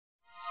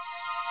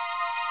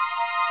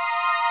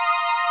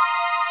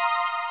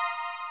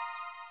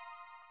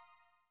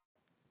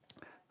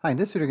Hi, in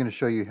this video I'm going to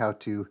show you how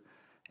to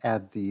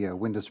add the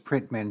Windows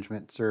Print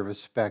Management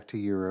service back to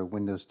your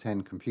Windows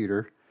 10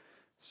 computer.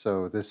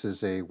 So this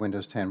is a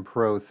Windows 10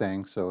 Pro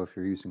thing, so if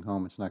you're using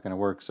home it's not going to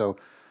work. So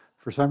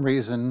for some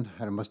reason,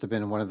 and it must have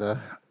been one of the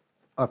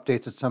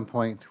updates at some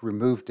point,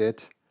 removed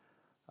it.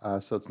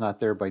 So it's not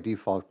there by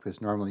default,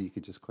 because normally you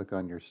could just click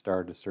on your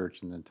star to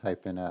search and then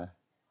type in a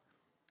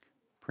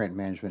Print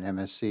Management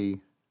MSC.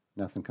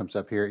 Nothing comes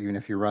up here. Even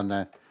if you run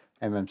the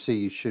MMC,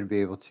 you should be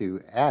able to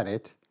add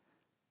it.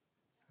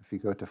 If you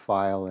go to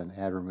File and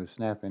Add Remove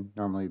Snap-in,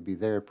 normally it'd be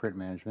there, Print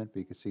Management, but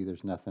you can see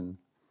there's nothing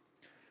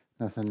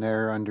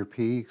there under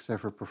P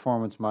except for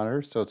Performance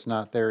Monitor, so it's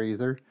not there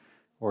either.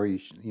 Or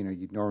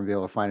you'd normally be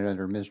able to find it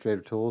under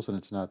Administrative Tools, and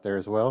it's not there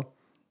as well.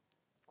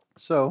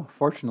 So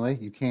fortunately,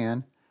 you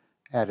can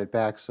add it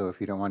back. So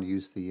if you don't want to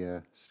use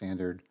the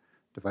standard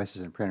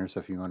devices and printers,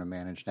 so if you want to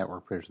manage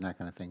network printers and that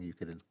kind of thing, you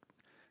could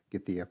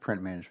get the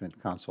print management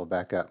console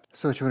back up.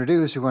 So what you want to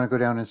do is you want to go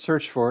down and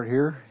search for it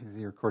here, either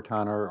your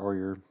Cortana or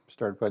your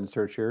start button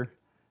search here,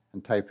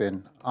 and type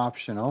in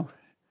optional,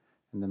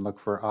 and then look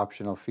for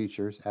optional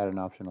features, add an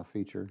optional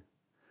feature.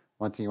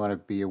 One thing you want to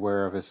be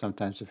aware of is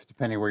sometimes,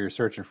 depending where you're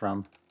searching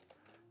from,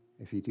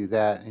 if you do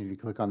that and if you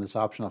click on this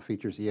optional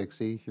features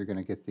exe, you're going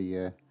to get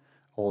the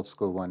old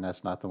school one.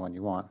 That's not the one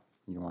you want.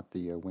 You want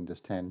the Windows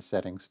 10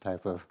 settings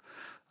type of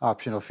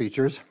optional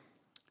features.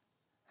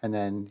 And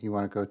then you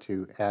want to go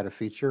to add a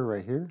feature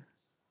right here,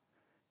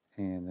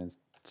 and then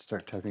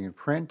start typing in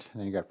print. And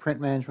then you got Print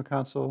Management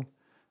Console.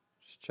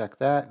 Just check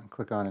that and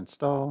click on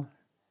install.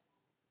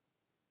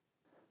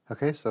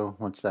 Okay, so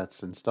once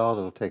that's installed,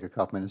 it'll take a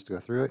couple minutes to go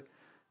through it.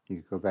 You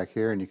can go back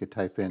here and you could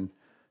type in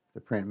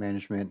the Print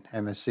Management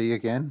MSC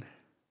again.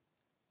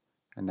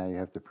 And now you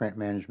have the Print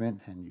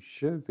Management, and you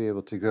should be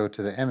able to go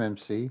to the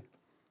MMC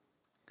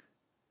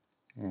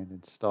and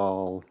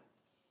install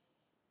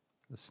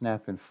the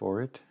Snap-in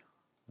for it.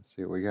 Let's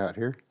see what we got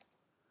here.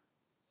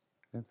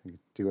 Yep, you can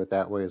do it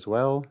that way as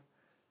well.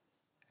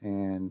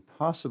 And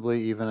possibly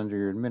even under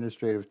your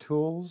administrative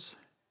tools.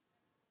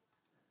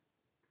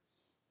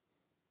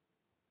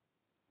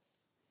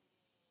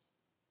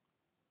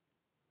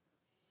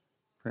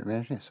 Print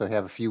management. So you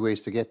have a few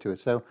ways to get to it.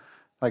 So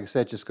like I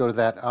said, just go to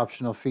that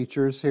optional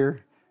features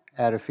here,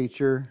 add a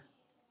feature,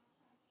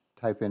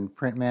 type in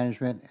print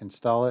management,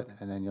 install it,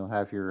 and then you'll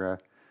have your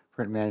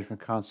print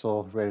management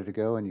console ready to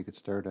go, and you could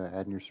start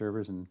adding your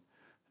servers and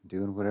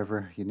doing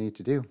whatever you need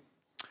to do.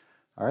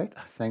 All right,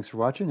 thanks for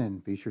watching,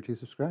 and be sure to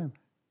subscribe.